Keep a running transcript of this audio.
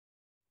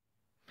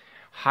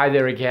Hi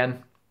there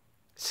again.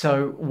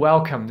 So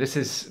welcome. This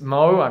is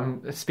Mo.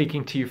 I'm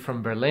speaking to you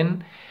from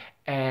Berlin,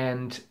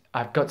 and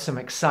I've got some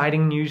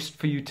exciting news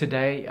for you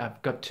today.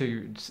 I've got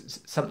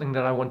something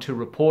that I want to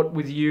report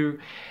with you.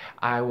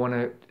 I want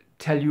to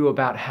tell you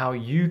about how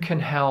you can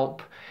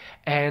help,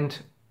 and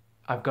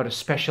I've got a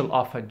special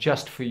offer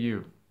just for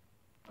you.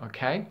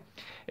 Okay?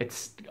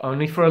 It's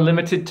only for a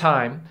limited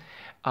time,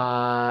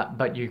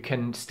 but you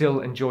can still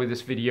enjoy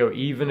this video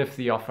even if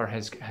the offer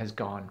has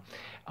gone.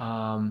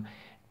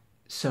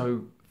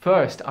 So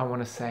first, I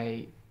want to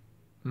say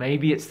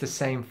maybe it's the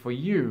same for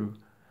you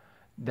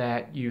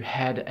that you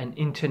had an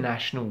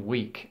international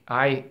week.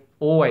 My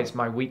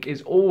week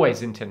is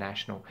always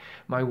international.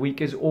 My week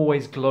is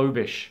always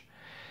GLOBISH.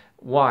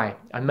 Why?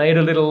 I made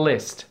a little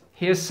list.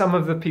 Here's some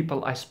of the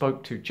people I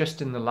spoke to just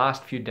in the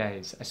last few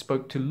days. I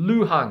spoke to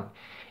Lu Hang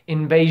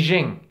in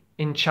Beijing,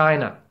 in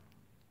China.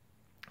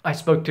 I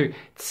spoke to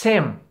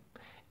Tsem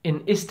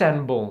in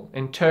Istanbul,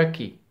 in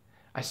Turkey.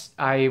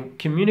 I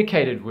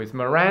communicated with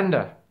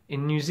Miranda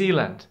in New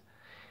Zealand,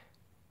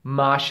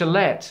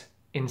 Marshallette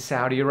in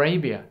Saudi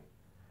Arabia,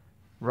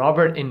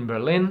 Robert in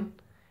Berlin,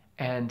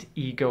 and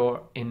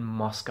Igor in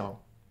Moscow.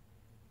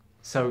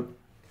 So,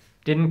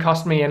 didn't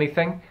cost me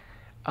anything.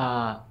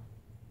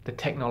 The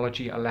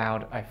technology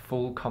allowed a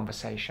full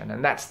conversation,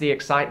 and that's the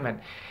excitement.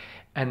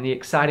 And the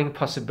exciting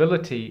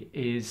possibility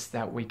is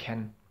that we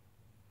can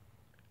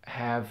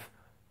have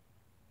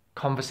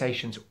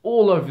conversations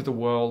all over the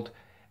world,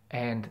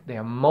 and they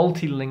are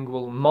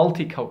multilingual,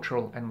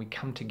 multicultural, and we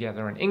come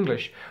together in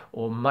English,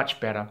 or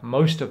much better,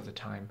 most of the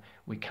time,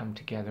 we come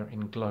together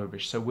in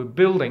GLOBISH. So we're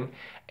building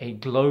a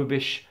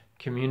GLOBISH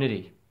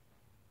community,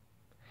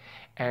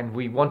 and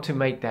we want to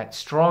make that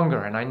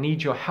stronger, and I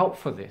need your help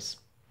for this.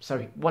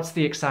 So what's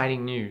the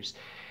exciting news?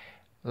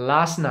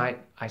 Last night,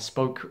 I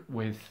spoke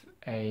with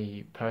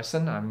a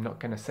person, I'm not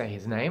going to say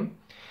his name,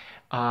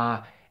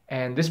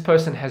 and this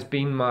person has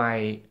been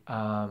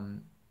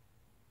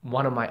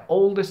one of my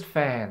oldest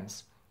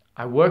fans.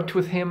 I worked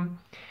with him,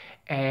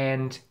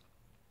 and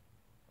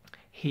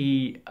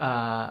his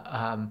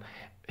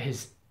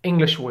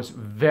English was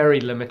very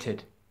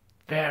limited,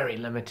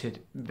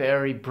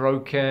 very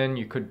broken.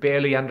 You could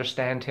barely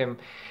understand him.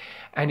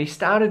 And he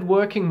started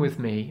working with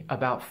me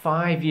about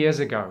 5 years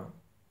ago,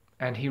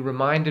 and he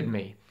reminded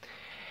me.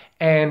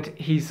 And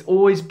he's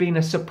always been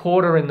a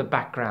supporter in the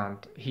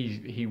background.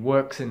 He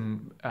works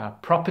in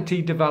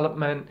property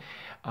development.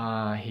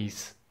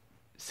 He's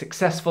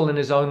successful in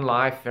his own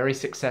life, very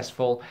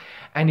successful.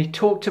 And he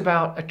talked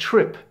about a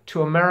trip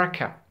to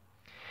America.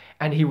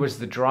 And he was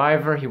the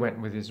driver. He went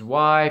with his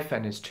wife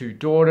and his 2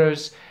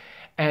 daughters.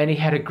 And he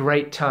had a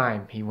great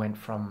time. He went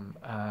from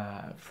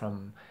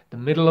the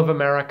middle of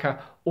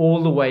America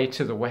all the way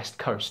to the West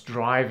Coast,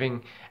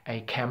 driving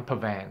a camper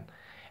van.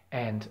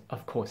 And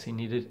of course, he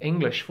needed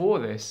English for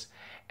this.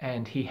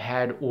 And he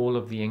had all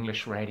of the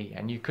English ready.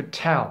 And you could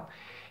tell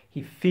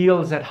he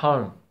feels at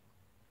home.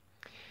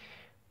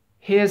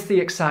 Here's the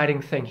exciting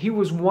thing. He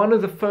was one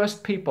of the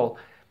first people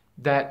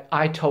that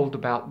I told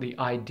about the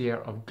idea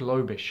of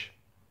GLOBISH.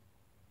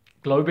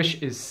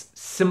 GLOBISH is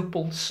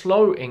simple,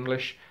 slow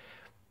English,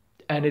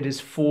 and it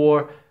is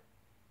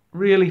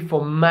really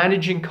for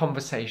managing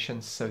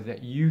conversations so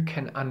that you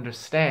can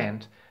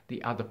understand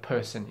the other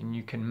person and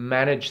you can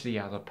manage the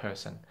other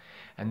person.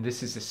 And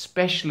this is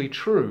especially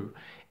true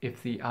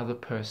if the other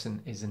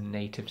person is a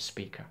native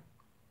speaker.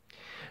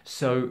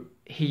 So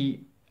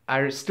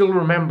I still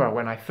remember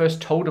when I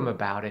first told him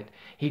about it,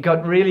 he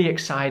got really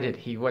excited.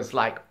 He was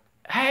like,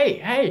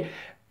 hey,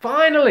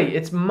 finally,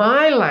 it's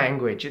my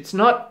language.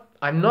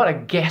 I'm not a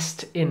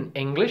guest in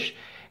English.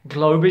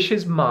 GLOBISH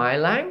is my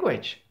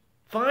language.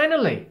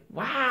 Finally,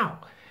 wow.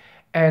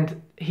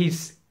 And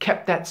he's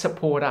kept that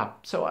support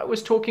up. So I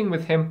was talking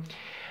with him,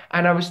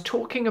 and I was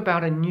talking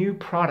about a new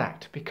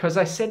product because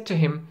I said to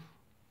him,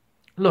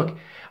 look,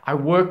 I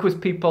work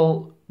with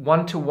people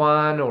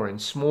one-to-one or in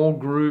small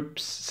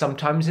groups,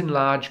 sometimes in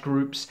large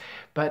groups,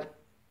 but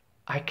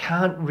I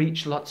can't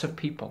reach lots of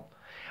people.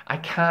 I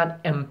can't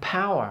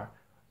empower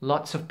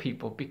lots of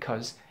people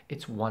because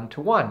it's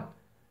one-to-one.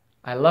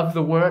 I love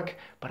the work,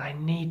 but I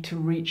need to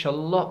reach a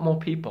lot more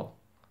people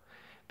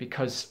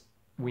because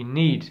we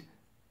need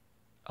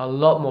a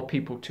lot more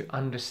people to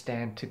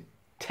understand, to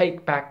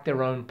take back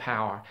their own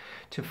power,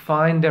 to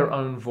find their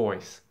own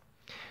voice.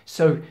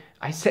 So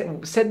I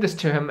said this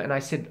to him, and I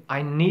said,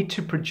 I need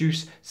to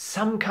produce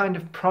some kind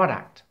of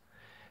product,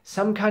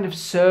 some kind of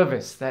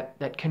service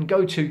that can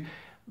go to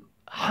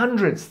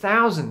hundreds,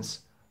 thousands,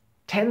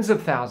 tens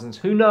of thousands,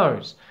 who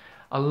knows,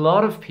 a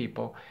lot of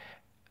people,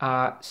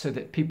 so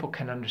that people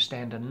can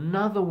understand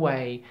another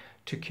way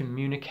to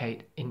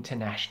communicate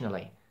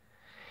internationally.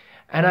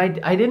 And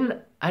I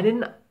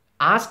didn't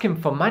ask him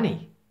for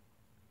money,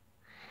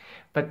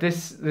 but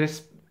this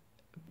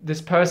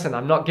person,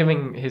 I'm not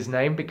giving his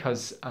name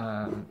because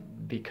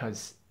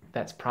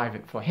that's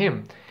private for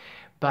him,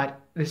 but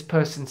this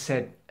person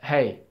said,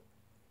 hey,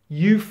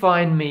 you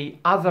find me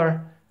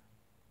other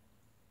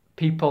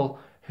people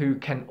who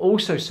can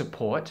also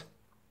support,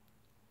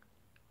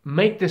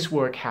 make this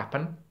work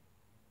happen,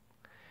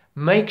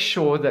 Make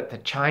sure that the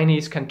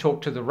Chinese can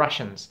talk to the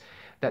Russians,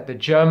 that the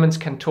Germans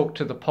can talk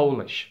to the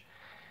Polish.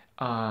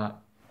 I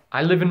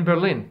live in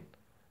Berlin.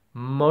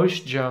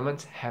 Most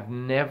Germans have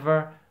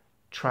never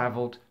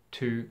traveled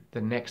to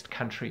the next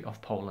country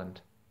of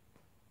Poland.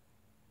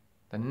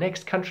 The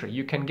next country.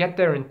 You can get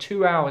there in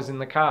 2 hours in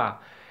the car.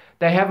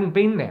 They haven't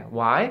been there.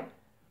 Why?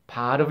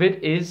 Part of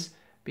it is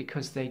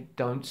because they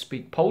don't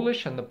speak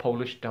Polish and the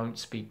Polish don't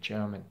speak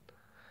German.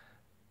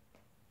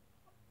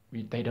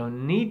 They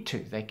don't need to.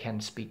 They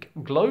can speak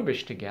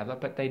GLOBISH together,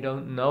 but they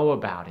don't know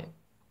about it.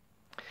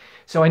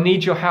 So I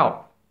need your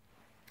help.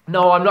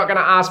 No, I'm not going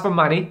to ask for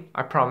money,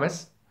 I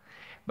promise,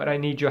 but I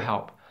need your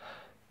help.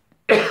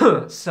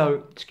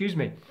 So, excuse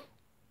me.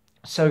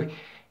 So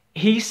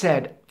he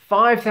said,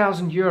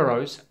 5,000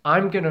 euros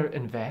I'm going to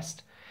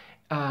invest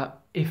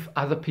if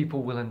other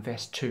people will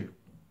invest too.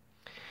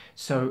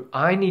 So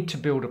I need to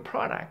build a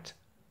product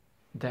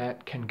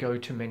that can go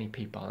to many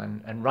people.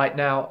 And right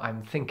now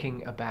I'm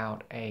thinking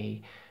about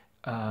a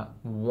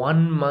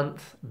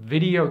 1-month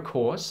video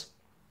course.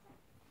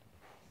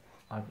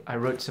 I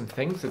wrote some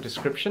things, a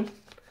description.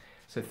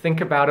 So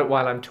think about it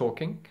while I'm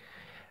talking.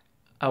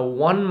 A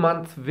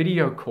 1-month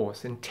video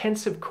course,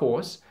 intensive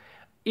course.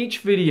 Each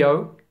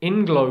video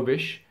in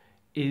GLOBISH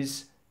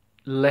is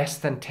less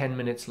than 10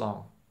 minutes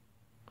long.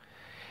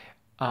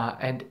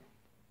 And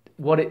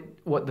what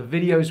the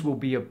videos will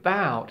be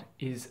about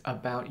is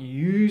about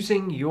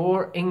using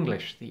your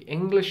English, the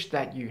English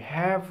that you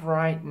have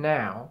right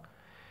now,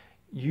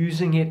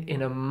 using it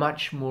in a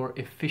much more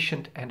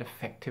efficient and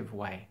effective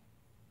way.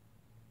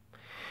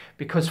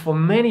 Because for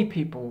many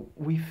people,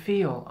 we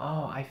feel,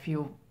 oh, I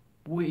feel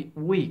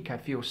weak, I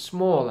feel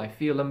small, I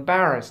feel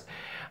embarrassed,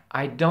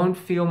 I don't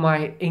feel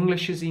my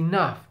English is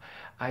enough,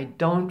 I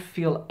don't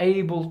feel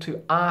able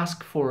to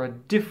ask for a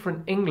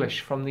different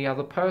English from the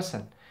other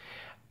person.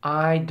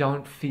 I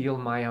don't feel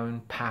my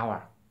own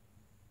power.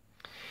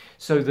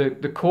 So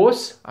the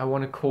course, I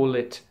want to call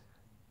it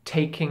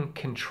Taking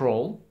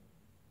Control,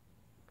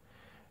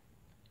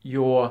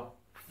 your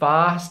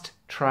fast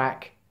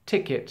track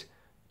ticket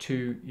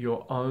to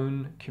your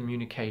own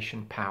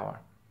communication power.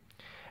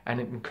 And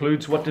it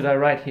includes, what did I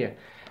write here?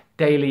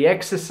 Daily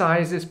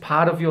exercises,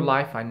 part of your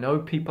life. I know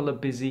people are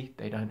busy,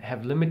 they don't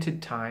have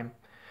limited time.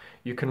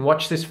 You can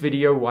watch this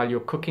video while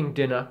you're cooking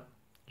dinner.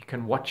 You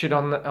can watch it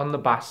on the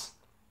bus.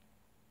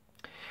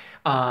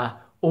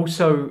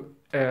 Also,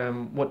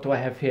 what do I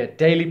have here?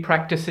 Daily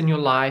practice in your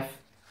life.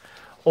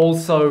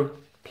 Also,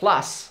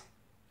 plus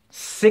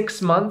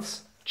 6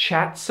 months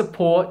chat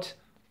support,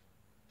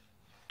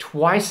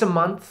 twice a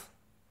month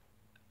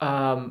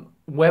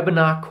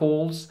webinar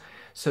calls,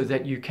 so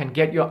that you can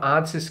get your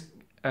answers.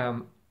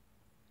 You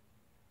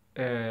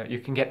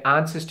can get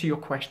answers to your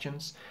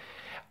questions,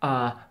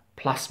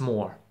 plus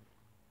more.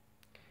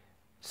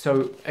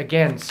 So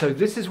again, so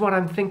this is what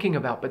I'm thinking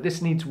about, but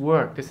this needs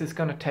work. This is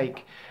going to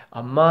take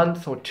a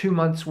month or 2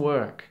 months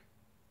work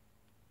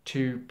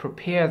to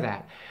prepare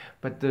that.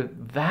 But the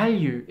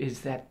value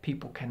is that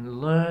people can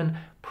learn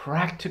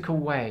practical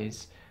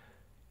ways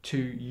to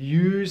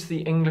use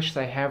the English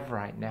they have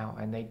right now,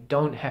 and they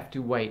don't have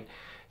to wait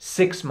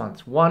 6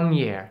 months, 1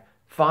 year,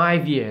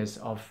 5 years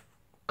of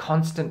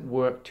constant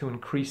work to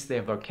increase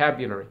their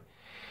vocabulary.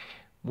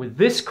 With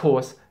this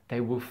course, they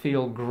will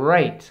feel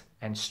great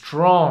and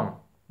strong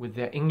with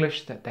their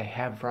English that they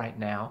have right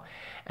now.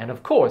 And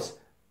of course,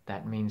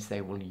 that means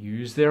they will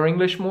use their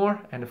English more.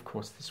 And of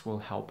course, this will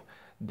help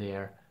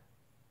their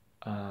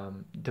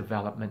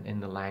development in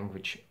the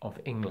language of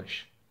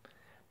English.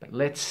 But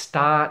let's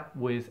start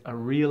with a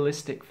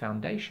realistic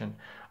foundation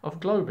of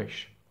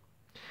GLOBISH.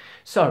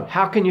 So,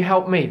 how can you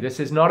help me? This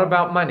is not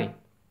about money.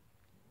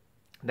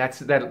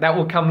 That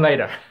will come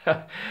later.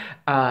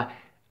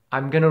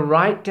 I'm going to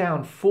write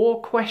down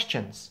 4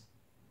 questions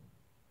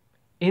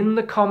in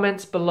the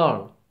comments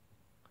below.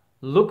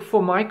 Look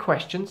for my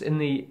questions in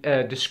the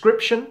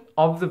description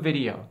of the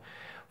video.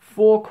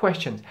 4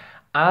 questions.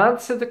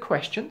 Answer the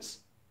questions.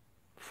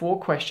 4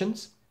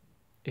 questions.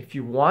 If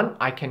you want,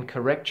 I can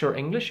correct your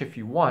English if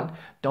you want.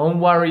 Don't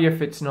worry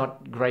if it's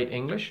not great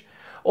English.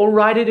 Or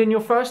write it in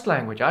your first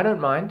language. I don't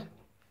mind.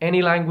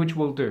 Any language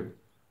will do.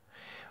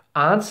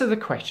 Answer the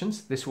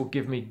questions. This will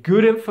give me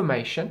good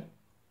information.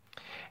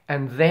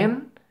 And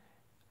then,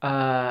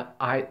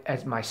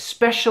 as my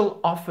special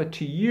offer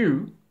to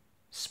you,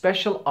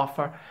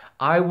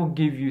 I will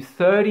give you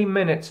 30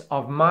 minutes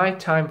of my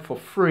time for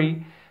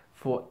free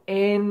for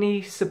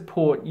any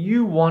support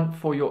you want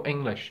for your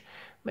English.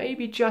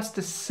 Maybe just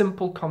a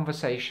simple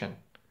conversation.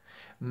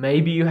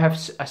 Maybe you have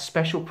a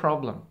special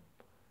problem.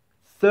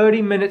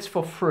 30 minutes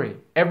for free.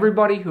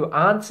 Everybody who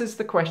answers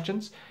the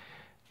questions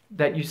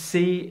that you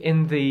see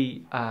in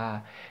the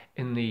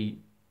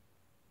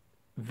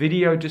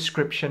video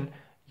description,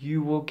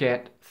 you will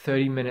get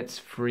 30 minutes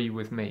free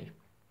with me.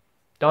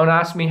 Don't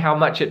ask me how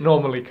much it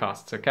normally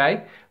costs,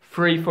 okay?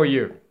 Free for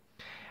you.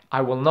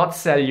 I will not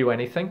sell you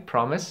anything,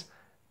 promise.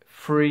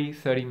 Free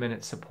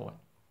 30-minute support.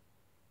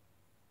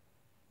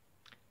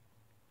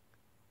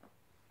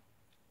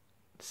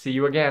 See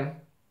you again.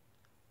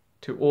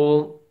 To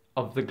all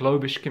of the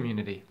GLOBISH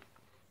community.